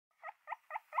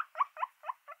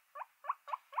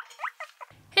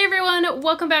everyone,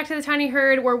 welcome back to the Tiny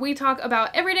Herd, where we talk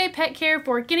about everyday pet care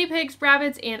for guinea pigs,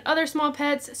 rabbits, and other small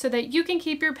pets so that you can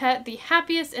keep your pet the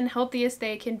happiest and healthiest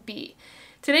they can be.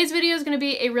 Today's video is going to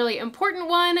be a really important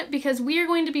one because we are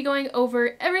going to be going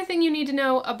over everything you need to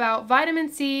know about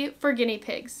vitamin C for guinea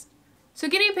pigs. So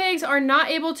guinea pigs are not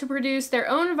able to produce their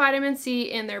own vitamin C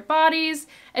in their bodies,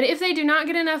 and if they do not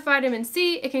get enough vitamin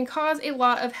C, it can cause a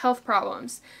lot of health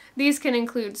problems. These can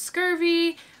include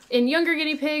scurvy. In younger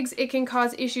guinea pigs, it can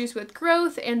cause issues with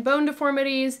growth and bone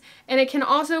deformities, and it can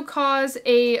also cause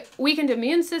a weakened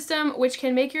immune system, which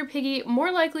can make your piggy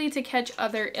more likely to catch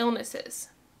other illnesses.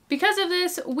 Because of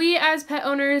this, we as pet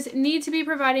owners need to be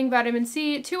providing vitamin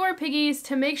C to our piggies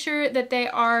to make sure that they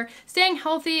are staying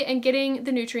healthy and getting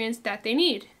the nutrients that they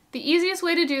need. The easiest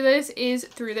way to do this is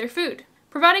through their food.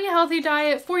 Providing a healthy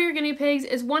diet for your guinea pigs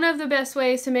is one of the best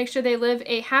ways to make sure they live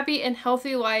a happy and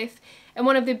healthy life, and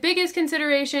one of the biggest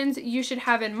considerations you should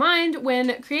have in mind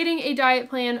when creating a diet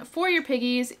plan for your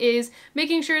piggies is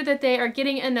making sure that they are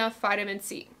getting enough vitamin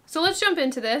C. So let's jump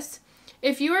into this.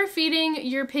 If you are feeding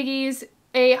your piggies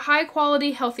a high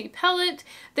quality healthy pellet,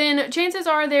 then chances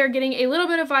are they are getting a little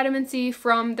bit of vitamin C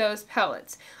from those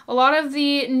pellets. A lot of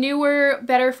the newer,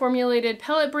 better formulated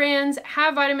pellet brands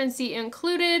have vitamin C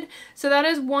included, so that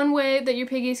is one way that your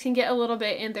piggies can get a little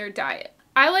bit in their diet.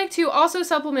 I like to also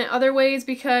supplement other ways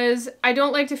because I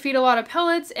don't like to feed a lot of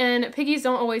pellets and piggies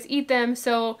don't always eat them,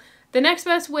 so the next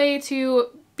best way to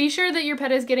be sure that your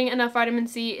pet is getting enough vitamin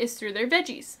C is through their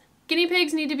veggies. Guinea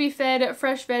pigs need to be fed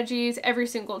fresh veggies every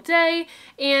single day,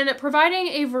 and providing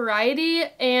a variety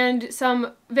and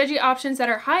some veggie options that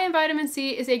are high in vitamin C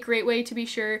is a great way to be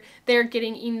sure they're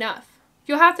getting enough.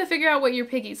 You'll have to figure out what your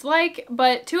piggies like,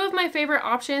 but two of my favorite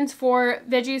options for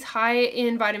veggies high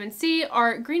in vitamin C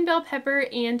are green bell pepper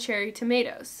and cherry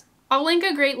tomatoes. I'll link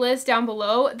a great list down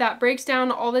below that breaks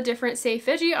down all the different safe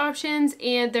veggie options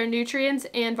and their nutrients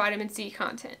and vitamin C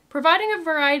content. Providing a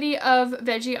variety of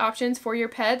veggie options for your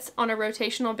pets on a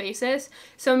rotational basis,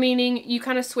 so meaning you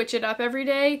kind of switch it up every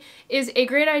day, is a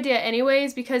great idea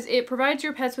anyways because it provides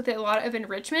your pets with a lot of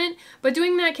enrichment, but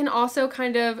doing that can also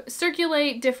kind of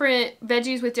circulate different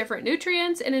veggies with different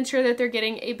nutrients and ensure that they're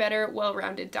getting a better,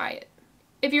 well-rounded diet.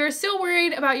 If you're still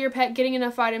worried about your pet getting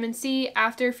enough vitamin C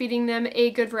after feeding them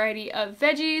a good variety of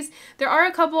veggies, there are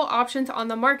a couple options on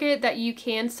the market that you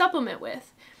can supplement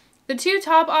with. The two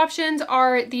top options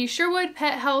are the Sherwood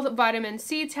Pet Health Vitamin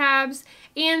C tabs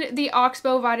and the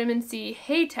Oxbow Vitamin C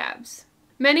hay tabs.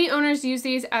 Many owners use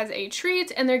these as a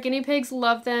treat and their guinea pigs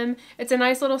love them. It's a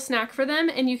nice little snack for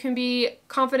them and you can be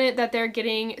confident that they're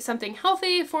getting something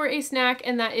healthy for a snack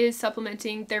and that is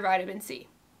supplementing their vitamin C.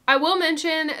 I will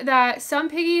mention that some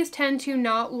piggies tend to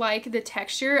not like the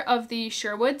texture of the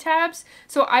Sherwood tabs,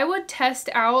 so I would test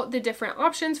out the different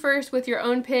options first with your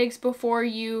own pigs before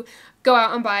you go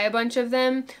out and buy a bunch of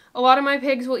them. A lot of my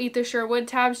pigs will eat the Sherwood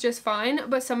tabs just fine,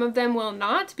 but some of them will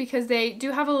not because they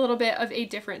do have a little bit of a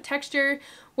different texture,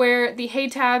 where the hay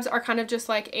tabs are kind of just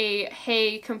like a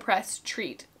hay compressed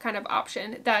treat kind of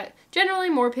option that generally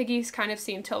more piggies kind of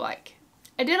seem to like.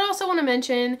 I did also want to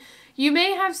mention, you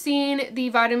may have seen the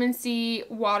vitamin C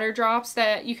water drops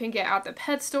that you can get at the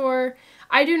pet store.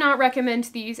 I do not recommend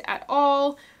these at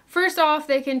all. First off,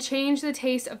 they can change the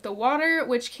taste of the water,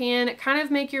 which can kind of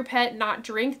make your pet not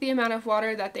drink the amount of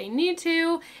water that they need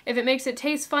to. If it makes it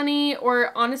taste funny,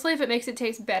 or honestly, if it makes it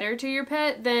taste better to your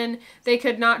pet, then they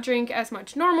could not drink as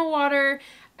much normal water.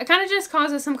 It kind of just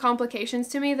causes some complications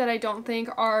to me that I don't think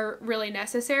are really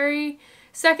necessary.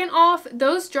 Second off,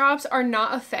 those drops are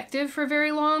not effective for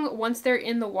very long once they're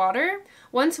in the water.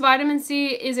 Once vitamin C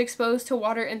is exposed to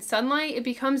water and sunlight, it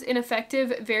becomes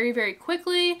ineffective very, very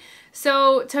quickly.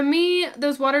 So to me,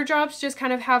 those water drops just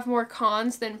kind of have more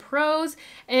cons than pros,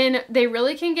 and they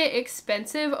really can get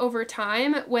expensive over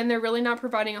time when they're really not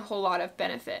providing a whole lot of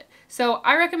benefit. So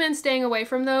I recommend staying away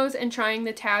from those and trying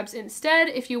the tabs instead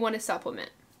if you want to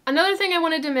supplement. Another thing I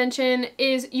wanted to mention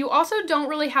is you also don't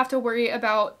really have to worry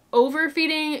about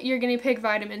overfeeding your guinea pig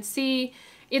vitamin C.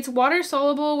 It's water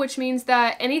soluble, which means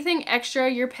that anything extra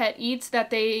your pet eats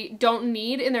that they don't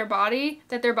need in their body,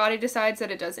 that their body decides that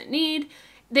it doesn't need,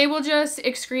 they will just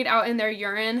excrete out in their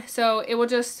urine. So it will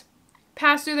just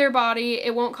pass through their body.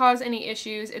 It won't cause any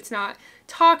issues. It's not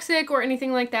toxic or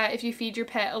anything like that if you feed your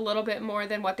pet a little bit more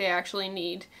than what they actually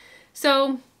need.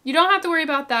 So you don't have to worry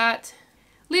about that.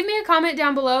 Leave me a comment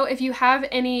down below if you have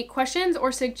any questions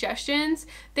or suggestions.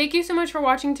 Thank you so much for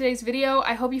watching today's video.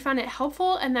 I hope you found it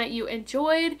helpful and that you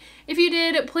enjoyed. If you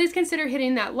did, please consider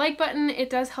hitting that like button. It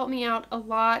does help me out a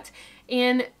lot.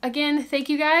 And again, thank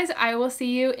you guys. I will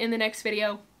see you in the next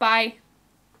video. Bye.